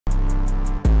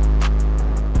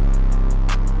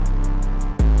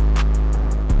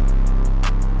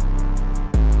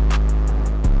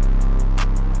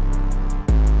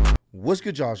What's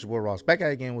good, y'all? It's your boy Ross back at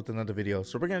it again with another video.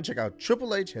 So we're gonna check out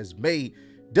Triple H has made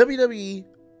WWE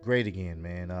great again,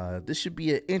 man. This should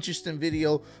be an interesting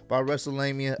video about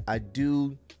WrestleMania. I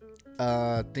do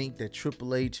think that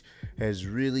Triple H has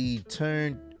really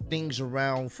turned things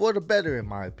around for the better, in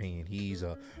my opinion. He's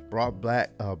brought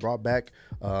back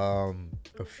a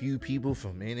few people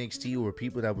from NXT or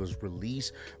people that was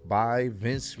released by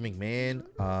Vince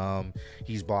McMahon.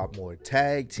 He's brought more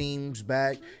tag teams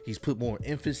back. He's put more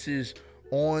emphasis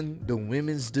on the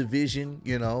women's division,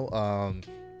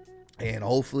 and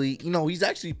hopefully, he's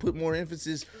actually put more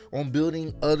emphasis on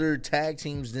building other tag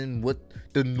teams than what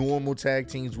the normal tag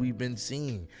teams we've been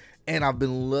seeing. And I've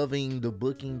been loving the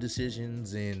booking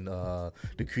decisions and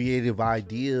the creative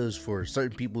ideas for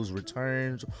certain people's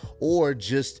returns, or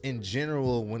just in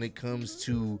general when it comes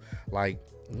to like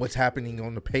what's happening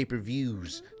on the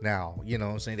pay-per-views now. You know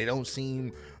what I'm saying? They don't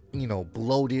seem,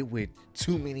 bloated with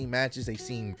too many matches. They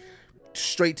seem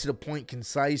straight to the point,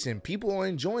 concise, and people are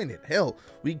enjoying it. Hell,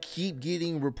 we keep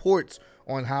getting reports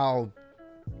on how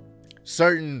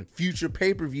certain future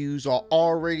pay-per-views are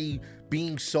already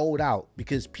being sold out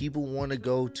because people want to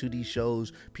go to these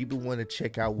shows. People want to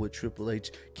check out what Triple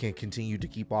H can continue to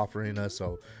keep offering us.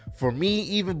 So for me,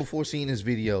 even before seeing this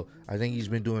video, I think he's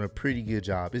been doing a pretty good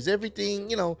job. Is everything,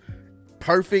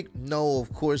 perfect? No,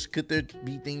 of course. Could there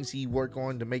be things he work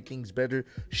on to make things better?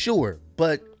 Sure,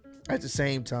 but at the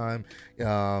same time,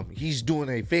 he's doing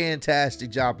a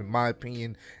fantastic job, in my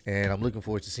opinion, and I'm looking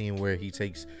forward to seeing where he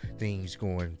takes things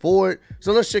going forward.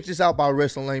 So let's check this out about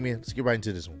WrestleMania. Let's get right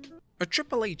into this one. A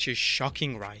Triple H's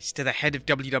shocking rise to the head of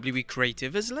WWE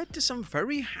Creative has led to some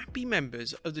very happy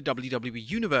members of the WWE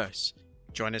Universe.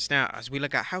 Join us now as we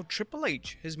look at how Triple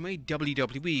H has made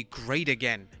WWE great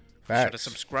again. Be sure to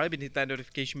subscribe and hit that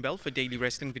notification bell for daily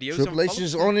wrestling videos. Triple H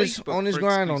is on his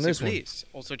grind on this one.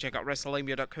 Also check out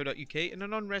WrestleMania.co.uk and a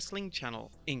non-wrestling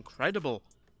channel. Incredible.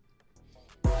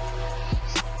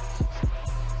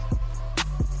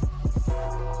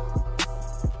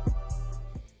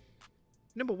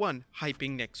 Number 1.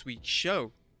 Hyping next week's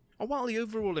show. And while the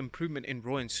overall improvement in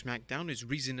Raw and SmackDown is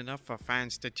reason enough for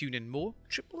fans to tune in more,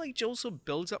 Triple H also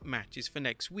builds up matches for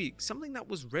next week, something that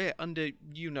was rare under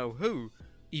you-know-who.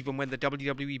 Even when the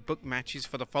WWE booked matches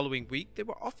for the following week, they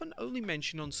were often only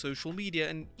mentioned on social media,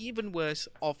 and even worse,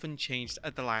 often changed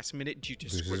at the last minute due to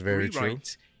script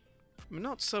rewrites.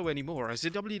 Not so anymore, as the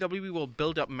WWE will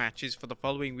build up matches for the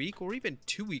following week or even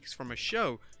 2 weeks from a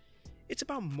show. It's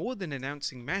about more than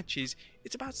announcing matches,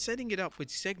 it's about setting it up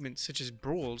with segments such as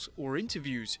brawls or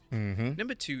interviews.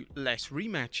 Number 2, less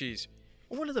rematches.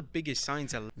 One of the biggest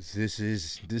signs of this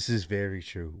is very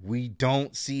true. We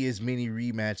don't see as many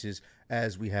rematches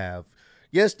as we have.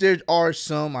 Yes, there are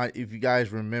some. If you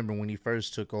guys remember when he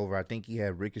first took over, I think he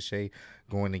had Ricochet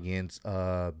going against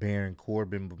Baron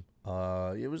Corbin.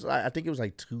 I think it was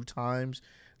like 2 times,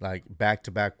 like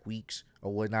back-to-back weeks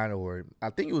or whatnot, or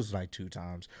I think it was like 2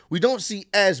 times. We don't see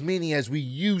as many as we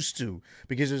used to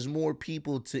because there's more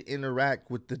people to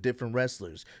interact with the different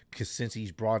wrestlers since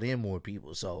he's brought in more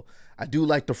people. So I do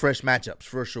like the fresh matchups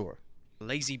for sure.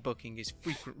 Lazy booking is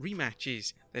frequent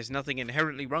rematches. There's nothing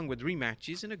inherently wrong with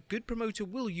rematches, and a good promoter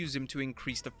will use them to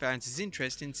increase the fans'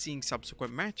 interest in seeing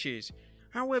subsequent matches.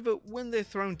 However, when they're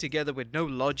thrown together with no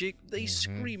logic, they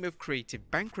scream of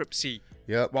creative bankruptcy.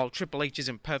 While Triple H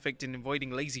isn't perfect in avoiding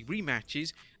lazy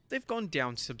rematches, they've gone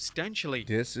down substantially.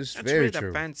 This is That's very rare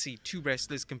true. that fans see 2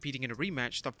 wrestlers competing in a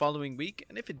rematch the following week,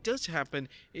 and if it does happen,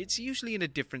 it's usually in a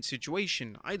different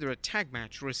situation, either a tag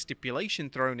match or a stipulation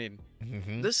thrown in.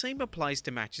 The same applies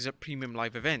to matches at premium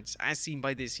live events, as seen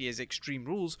by this year's Extreme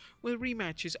Rules, where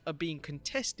rematches are being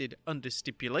contested under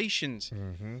stipulations.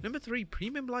 Number 3,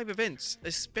 premium live events,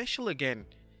 are special again.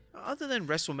 Other than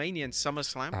WrestleMania and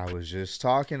SummerSlam, I was just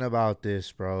talking about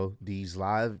this, bro. These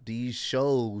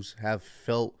shows have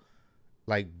felt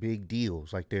like big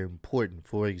deals, like they're important.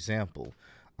 For example,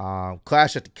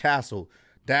 Clash at the Castle,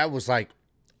 that was like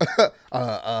a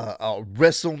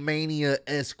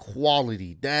WrestleMania-esque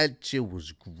quality. That shit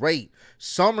was great.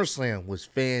 SummerSlam was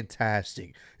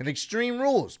fantastic. And Extreme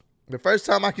Rules, the first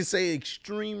time I can say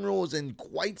Extreme Rules in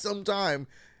quite some time,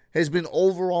 has been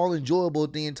overall enjoyable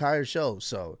the entire show.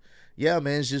 So yeah,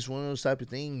 man, it's just one of those type of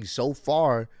things. So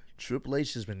far, Triple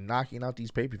H has been knocking out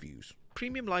these pay-per-views.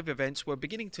 premium live events were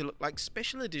beginning to look like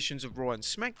special editions of Raw and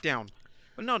SmackDown.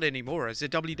 But not anymore, as the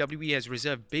WWE has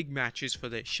reserved big matches for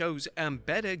their shows, and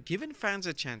better, giving fans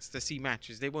a chance to see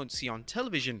matches they won't see on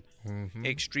television.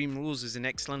 Extreme Rules is an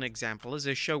excellent example, as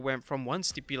the show went from one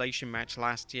stipulation match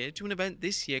last year to an event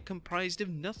this year comprised of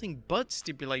nothing but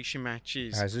stipulation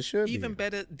matches. As it should be. Even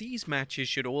better, these matches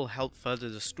should all help further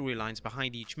the storylines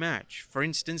behind each match. For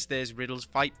instance, there's Riddle's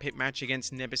Fight Pit match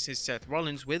against Nemesis Seth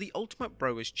Rollins, where the Ultimate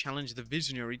Bro has challenged the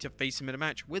Visionary to face him in a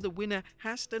match where the winner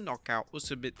has to knock out or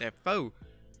submit their foe.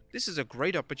 This is a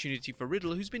great opportunity for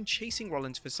Riddle, who's been chasing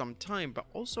Rollins for some time, but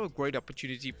also a great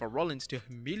opportunity for Rollins to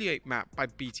humiliate Matt by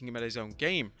beating him at his own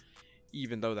game,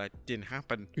 even though that didn't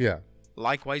happen. Yeah.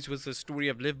 Likewise was the story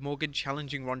of Liv Morgan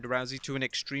challenging Ronda Rousey to an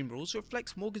Extreme Rules,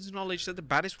 reflects Morgan's knowledge that the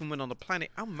baddest woman on the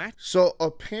planet outmatched. So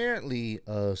apparently,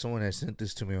 someone has sent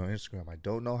this to me on Instagram. I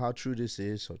don't know how true this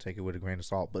is, so take it with a grain of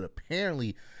salt. But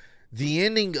apparently, the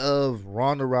ending of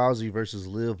Ronda Rousey versus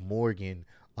Liv Morgan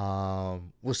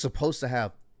was supposed to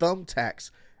have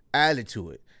thumbtacks added to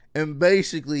it. And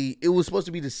basically, it was supposed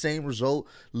to be the same result,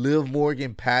 Liv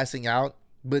Morgan passing out.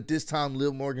 But this time,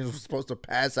 Liv Morgan was supposed to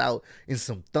pass out in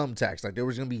some thumbtacks. Like, there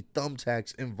was going to be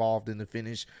thumbtacks involved in the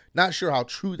finish. Not sure how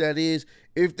true that is.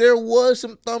 If there was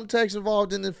some thumbtacks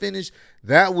involved in the finish,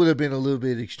 that would have been a little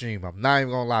bit extreme. I'm not even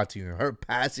going to lie to you. Her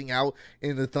passing out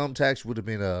in the thumbtacks would have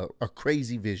been a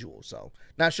crazy visual. So,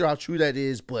 not sure how true that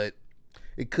is, but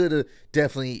it could have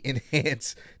definitely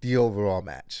enhanced the overall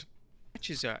match.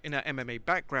 Matches in her MMA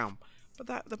background, but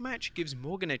that the match gives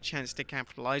Morgan a chance to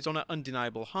capitalize on her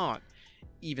undeniable heart,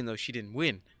 even though she didn't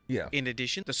win. Yeah. In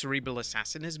addition, the Cerebral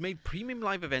Assassin has made premium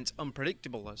live events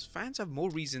unpredictable, as fans have more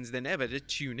reasons than ever to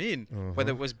tune in.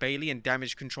 Whether it was Bayley and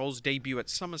Damage Control's debut at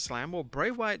SummerSlam or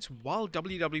Bray Wyatt's wild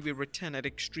WWE return at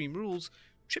Extreme Rules,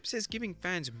 Tripp says giving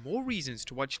fans more reasons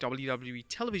to watch WWE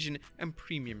television and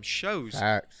premium shows.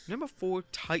 Facts. Number 4,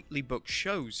 tightly booked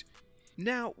shows.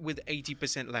 Now, with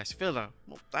 80% less filler,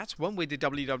 well, that's one way the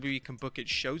WWE can book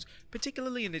its shows,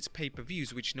 particularly in its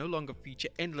pay-per-views, which no longer feature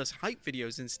endless hype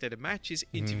videos instead of matches,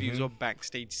 interviews, or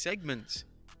backstage segments.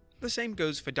 The same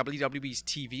goes for WWE's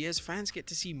TV, as fans get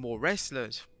to see more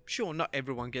wrestlers. Sure, not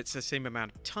everyone gets the same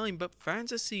amount of time, but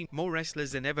fans are seeing more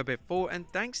wrestlers than ever before, and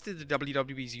thanks to the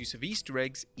WWE's use of Easter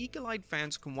eggs, eagle-eyed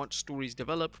fans can watch stories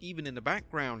develop even in the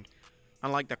background.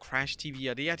 Unlike the Crash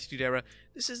TV or the Attitude Era,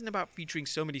 this isn't about featuring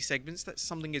so many segments that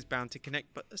something is bound to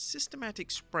connect, but a systematic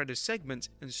spread of segments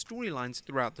and storylines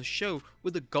throughout the show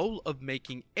with the goal of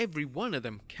making every one of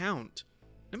them count.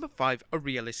 Number 5, a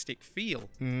realistic feel.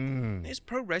 Is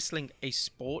pro wrestling a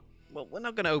sport? Well, we're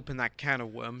not going to open that can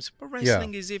of worms, but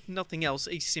wrestling is, if nothing else,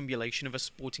 a simulation of a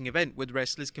sporting event with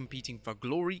wrestlers competing for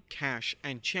glory, cash,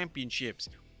 and championships,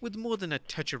 with more than a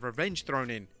touch of revenge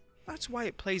thrown in. That's why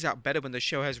it plays out better when the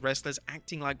show has wrestlers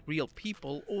acting like real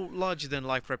people or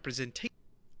larger-than-life representation.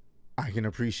 I can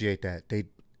appreciate that.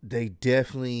 They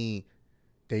definitely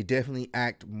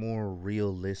act more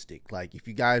realistic. Like, if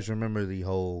you guys remember the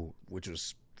whole, which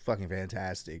was fucking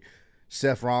fantastic,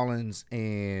 Seth Rollins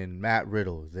and Matt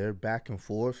Riddle, they're back and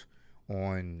forth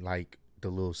on like the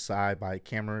little side by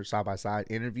side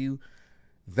interview.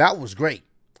 That was great.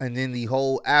 And then the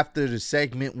whole, after the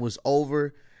segment was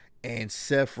over and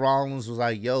Seth Rollins was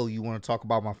like, yo, you want to talk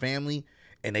about my family?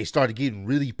 And they started getting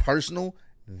really personal.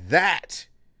 That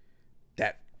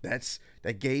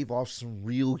gave off some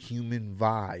real human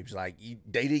vibes. Like,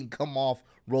 they didn't come off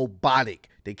robotic.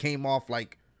 They came off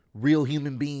like real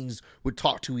human beings would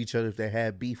talk to each other if they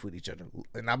had beef with each other.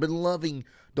 And I've been loving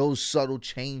those subtle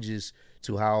changes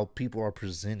to how people are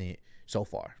presented so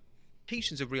far.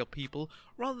 Of real people,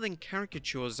 rather than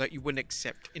caricatures that you wouldn't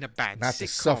accept in a bad Not sitcom. to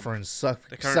suffer and suck.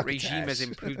 The current regime has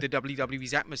improved the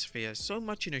WWE's atmosphere so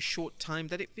much in a short time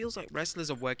that it feels like wrestlers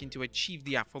are working to achieve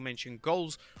the aforementioned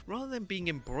goals rather than being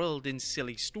embroiled in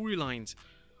silly storylines.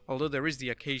 Although there is the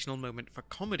occasional moment for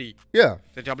comedy. Yeah.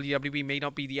 The WWE may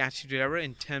not be the Attitude Era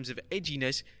in terms of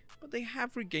edginess, but they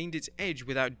have regained its edge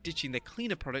without ditching the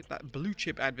cleaner product that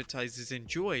blue-chip advertisers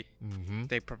enjoy.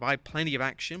 They provide plenty of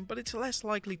action, but it's less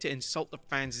likely to insult the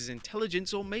fans'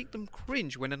 intelligence or make them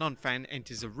cringe when a non-fan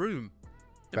enters a room.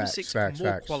 Number 6,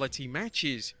 more quality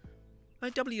matches.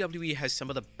 The WWE has some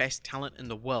of the best talent in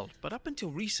the world, but up until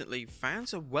recently,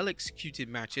 fans of well-executed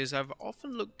matches have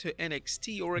often looked to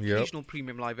NXT or occasional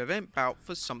premium live event bout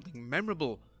for something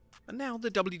memorable. And now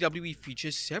the WWE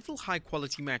features several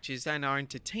high-quality matches that are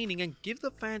entertaining and give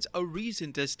the fans a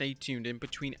reason to stay tuned in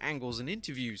between angles and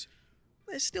interviews.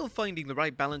 They're still finding the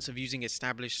right balance of using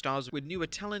established stars with newer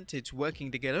talent it's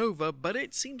working to get over, but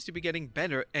it seems to be getting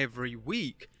better every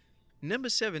week. Number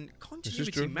 7,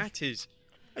 continuity matters.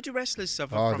 Do wrestlers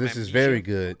suffer Oh, from this amnesia? is very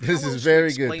good. How This is else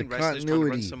very to good. The explain wrestlers trying to run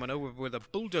continuity. someone over with a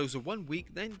bulldozer one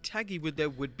week, then taggy with their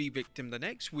would-be victim the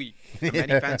next week? And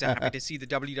many fans are happy to see the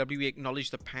WWE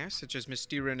acknowledge the past, such as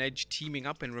Mysterio and Edge teaming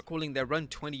up and recalling their run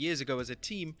 20 years ago as a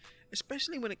team,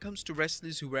 especially when it comes to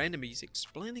wrestlers who were enemies,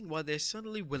 explaining why they're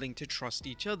suddenly willing to trust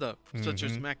each other, such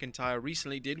as McIntyre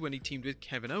recently did when he teamed with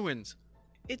Kevin Owens.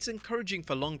 It's encouraging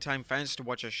for longtime fans to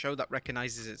watch a show that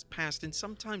recognizes its past and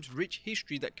sometimes rich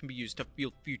history that can be used to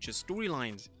fuel future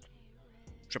storylines.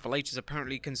 Triple H is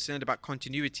apparently concerned about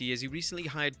continuity as he recently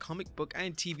hired comic book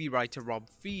and TV writer Rob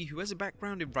Fee, who has a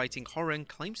background in writing horror and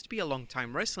claims to be a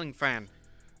longtime wrestling fan.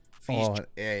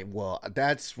 Well,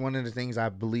 that's one of the things I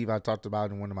believe I talked about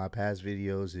in one of my past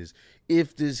videos is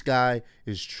if this guy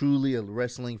is truly a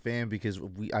wrestling fan, because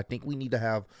I think we need to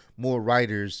have more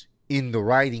writers in the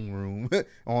writing room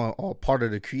on part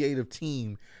of the creative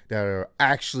team that are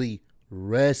actually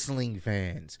wrestling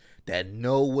fans, that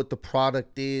know what the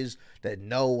product is, that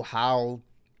know how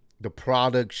the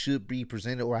product should be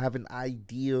presented, or have an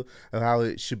idea of how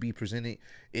it should be presented.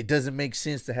 It doesn't make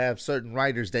sense to have certain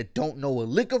writers that don't know a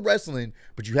lick of wrestling,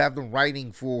 but you have them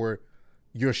writing for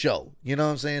your show. You know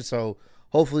what I'm saying? So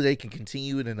hopefully they can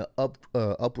continue it in an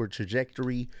upward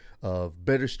trajectory of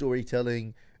better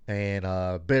storytelling and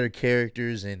better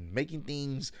characters and making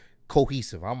things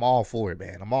cohesive. I'm all for it,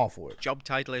 man. I'm all for it. Job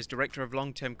title as Director of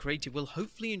Long-Term Creative will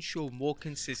hopefully ensure more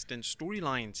consistent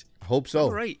storylines. Hope so.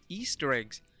 Number 8, Easter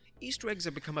eggs. Easter eggs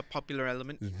have become a popular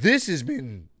element. This has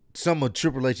been some of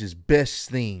Triple H's best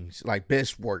things, like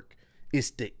best work.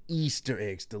 It's the Easter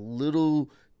eggs, the little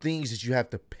things that you have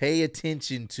to pay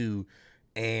attention to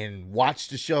and watch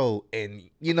the show. And,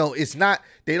 you know, it's not,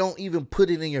 they don't even put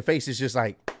it in your face. It's just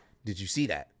like, did you see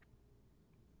that?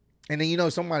 And then, you know,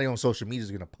 somebody on social media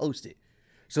is going to post it.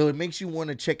 So it makes you want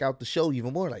to check out the show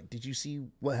even more. Like, did you see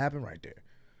what happened right there?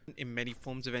 In many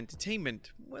forms of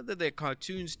entertainment, whether they're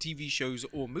cartoons, TV shows,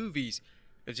 or movies.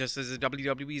 But just as the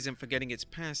WWE isn't forgetting its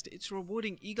past, it's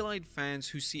rewarding eagle-eyed fans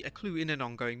who see a clue in an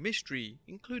ongoing mystery,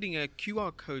 including a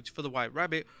QR code for the White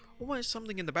Rabbit, or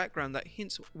something in the background that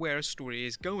hints where a story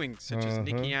is going, such as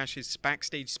Nikki Ash's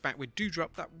backstage spat with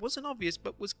Doudrop that wasn't obvious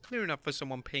but was clear enough for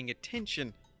someone paying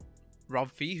attention. Rob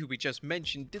Fee, who we just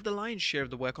mentioned, did the lion's share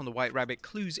of the work on the White Rabbit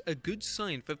clues, a good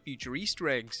sign for future Easter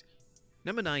eggs.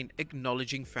 Number 9,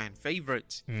 acknowledging fan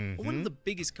favorites. One of the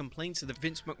biggest complaints of the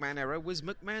Vince McMahon era was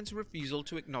McMahon's refusal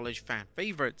to acknowledge fan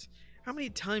favorites. How many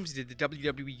times did the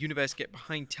WWE Universe get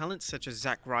behind talents such as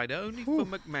Zack Ryder only for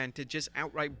McMahon to just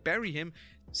outright bury him,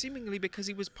 seemingly because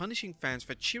he was punishing fans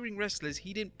for cheering wrestlers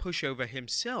he didn't push over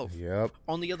himself? Yep.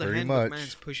 On the other hand,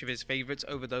 McMahon's push of his favorites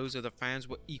over those of the fans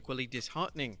were equally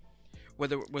disheartening.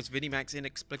 Whether it was Vinnie Mac's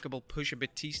inexplicable push of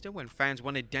Batista when fans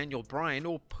wanted Daniel Bryan,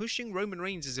 or pushing Roman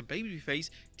Reigns as a babyface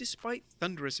despite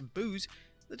thunderous boos,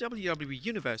 the WWE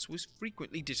Universe was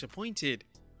frequently disappointed.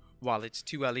 While it's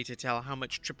too early to tell how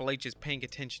much Triple H is paying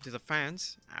attention to the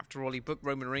fans, after all he booked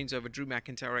Roman Reigns over Drew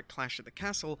McIntyre at Clash at the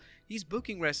Castle, he's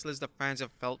booking wrestlers the fans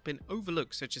have felt been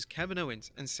overlooked such as Kevin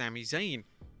Owens and Sami Zayn.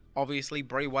 Obviously,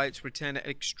 Bray Wyatt's return at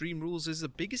Extreme Rules is the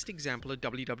biggest example of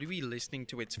WWE listening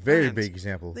to its fans. Very big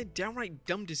example. The downright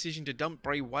dumb decision to dump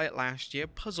Bray Wyatt last year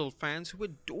puzzled fans who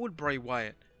adored Bray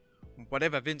Wyatt.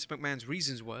 Whatever Vince McMahon's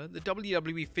reasons were, the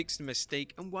WWE fixed the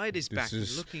mistake and Wyatt is back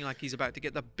and looking like he's about to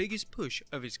get the biggest push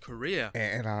of his career.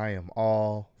 And I am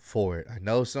all for it. I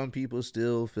know some people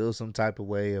still feel some type of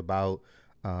way about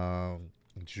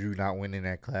Drew not winning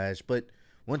that Clash, but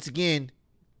once again,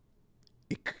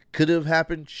 it could have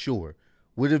happened, sure.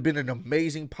 Would have been an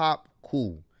amazing pop,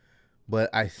 cool. But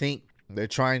I think they're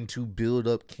trying to build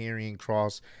up Karrion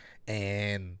Kross,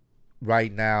 and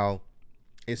right now,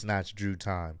 it's not Drew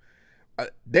time.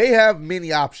 They have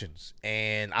many options,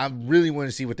 and I really want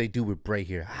to see what they do with Bray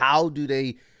here. How do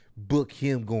they book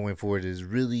him going forward is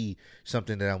really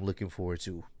something that I'm looking forward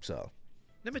to. So,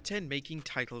 Number 10, making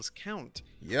titles count.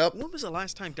 Yep. When was the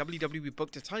last time WWE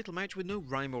booked a title match with no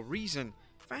rhyme or reason?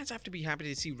 Fans have to be happy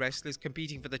to see wrestlers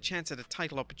competing for the chance at a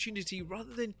title opportunity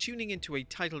rather than tuning into a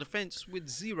title defense with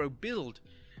zero build.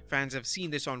 Fans have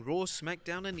seen this on Raw,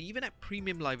 SmackDown, and even at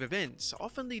premium live events,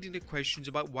 often leading to questions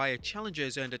about why a challenger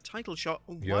has earned a title shot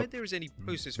or why there is any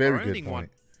process for earning one.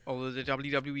 Although the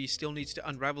WWE still needs to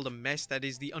unravel the mess that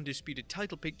is the undisputed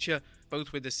title picture,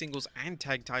 both with the singles and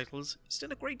tag titles, it's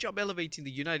done a great job elevating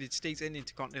the United States and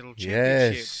Intercontinental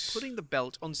Championship, putting the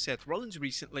belt on Seth Rollins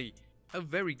recently. A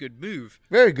very good move.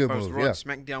 Very good Both move, Raw and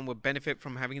SmackDown will benefit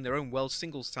from having their own World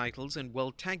Singles titles and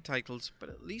World Tag titles, but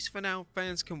at least for now,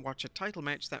 fans can watch a title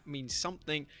match that means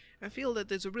something and feel that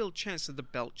there's a real chance of the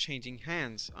belt changing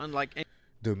hands, unlike any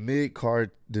the mid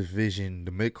card division,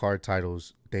 the mid card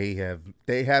titles, they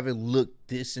haven't looked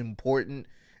this important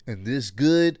and this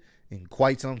good in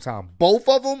quite some time. Both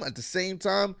of them at the same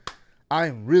time. I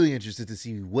am really interested to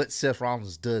see what Seth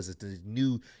Rollins does as the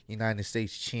new United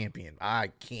States champion. I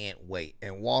can't wait.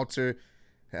 And Walter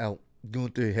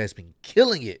Gunther has been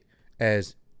killing it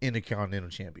as Intercontinental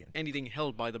Champion. Anything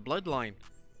held by the bloodline.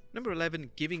 Number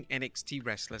 11, giving NXT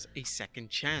wrestlers a second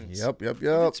chance. Yep.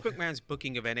 Vince McMahon's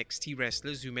booking of NXT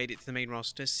wrestlers who made it to the main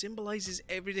roster symbolizes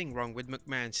everything wrong with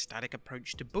McMahon's static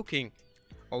approach to booking.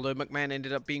 Although McMahon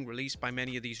ended up being released by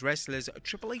many of these wrestlers,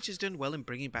 Triple H has done well in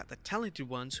bringing back the talented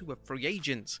ones who were free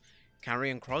agents.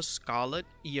 Karrion Kross, Scarlett,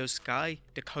 Io Sky,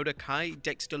 Dakota Kai,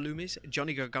 Dexter Lumis,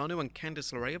 Johnny Gargano and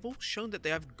Candice LeRae have all shown that they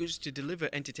have goods to deliver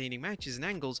entertaining matches and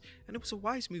angles, and it was a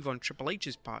wise move on Triple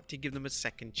H's part to give them a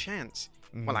second chance.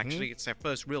 Well, actually, it's their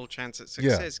first real chance at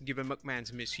success given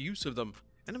McMahon's misuse of them.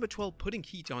 And number 12, putting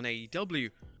heat on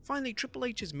AEW. Finally, Triple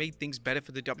H has made things better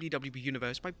for the WWE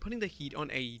Universe by putting the heat on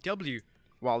AEW.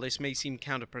 While this may seem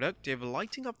counterproductive,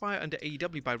 lighting up fire under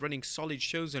AEW by running solid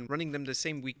shows and running them the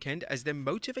same weekend as them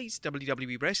motivates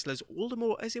WWE wrestlers all the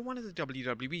more as they wanted the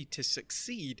WWE to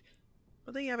succeed.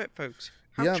 But there you have it, folks.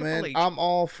 Yeah, man, I'm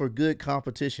all for good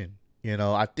competition. You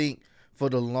know, I think for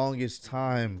the longest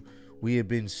time, we have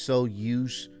been so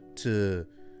used to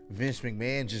Vince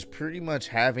McMahon just pretty much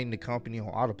having the company on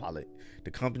autopilot.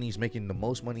 The company's making the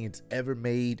most money it's ever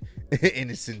made in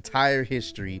its entire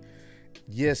history.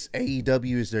 Yes,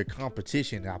 AEW is their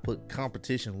competition. I put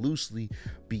competition loosely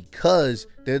because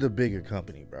they're the bigger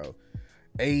company, bro.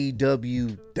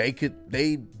 AEW, they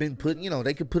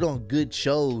could put on good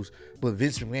shows, but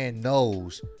Vince McMahon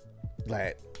knows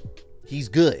that he's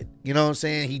good. You know what I'm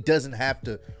saying? He doesn't have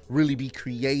to really be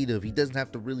creative. He doesn't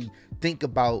have to really think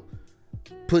about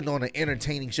putting on an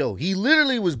entertaining show. He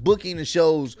literally was booking the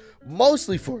shows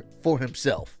mostly for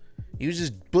himself. He was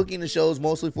just booking the shows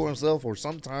mostly for himself, or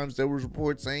sometimes there was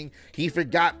reports saying he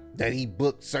forgot that he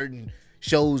booked certain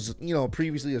shows, you know,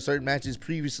 previously, or certain matches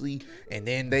previously, and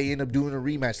then they end up doing a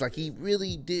rematch. Like, he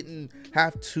really didn't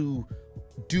have to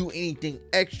do anything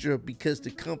extra because the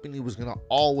company was going to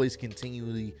always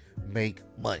continually make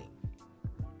money.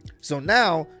 So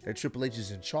now that Triple H is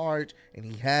in charge and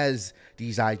he has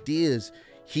these ideas,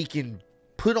 he can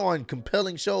put on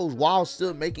compelling shows while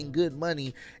still making good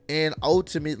money, and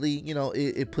ultimately, you know,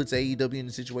 it puts AEW in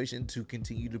a situation to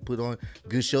continue to put on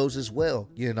good shows as well,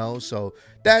 you know. So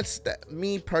that's that.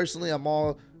 Me personally, I'm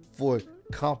all for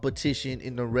competition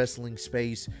in the wrestling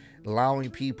space,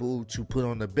 allowing people to put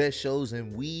on the best shows,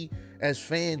 and we as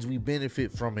fans, we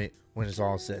benefit from it when it's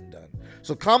all said and done.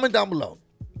 So comment down below,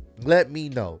 let me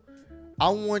know. I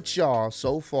want y'all,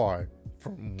 so far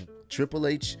from Triple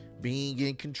H being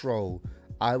in control,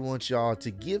 I want y'all to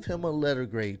give him a letter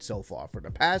grade so far. For the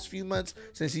past few months,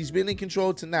 since he's been in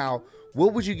control to now,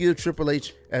 what would you give Triple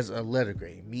H as a letter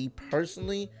grade? Me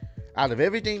personally, out of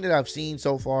everything that I've seen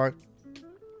so far,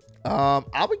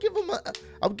 I would give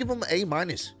him an A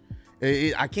minus.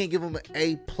 I can't give him an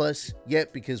A plus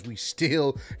yet because we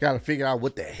still got to figure out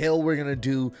what the hell we're gonna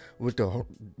do with the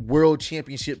World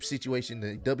Championship situation,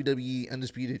 the WWE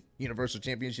Undisputed Universal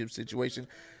Championship situation.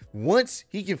 Once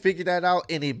he can figure that out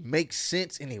and it makes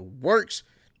sense and it works,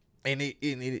 and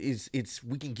it's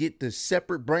we can get the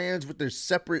separate brands with their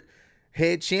separate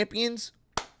head champions,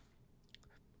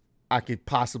 I could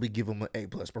possibly give him an A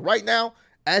plus. But right now,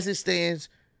 as it stands,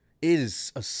 it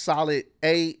is a solid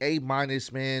A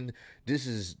minus, man. This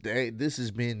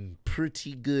has been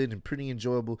pretty good and pretty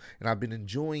enjoyable, and I've been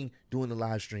enjoying doing the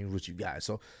live stream with you guys.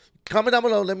 So comment down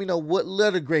below, let me know what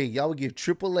letter grade y'all would give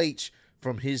Triple H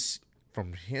from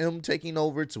him taking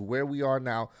over to where we are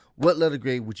now. What letter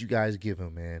grade would you guys give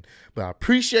him, man? But I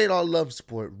appreciate all the love and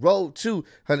support. Road to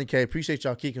 100K. Appreciate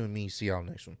y'all kicking with me. See y'all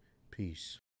next one.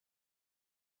 Peace.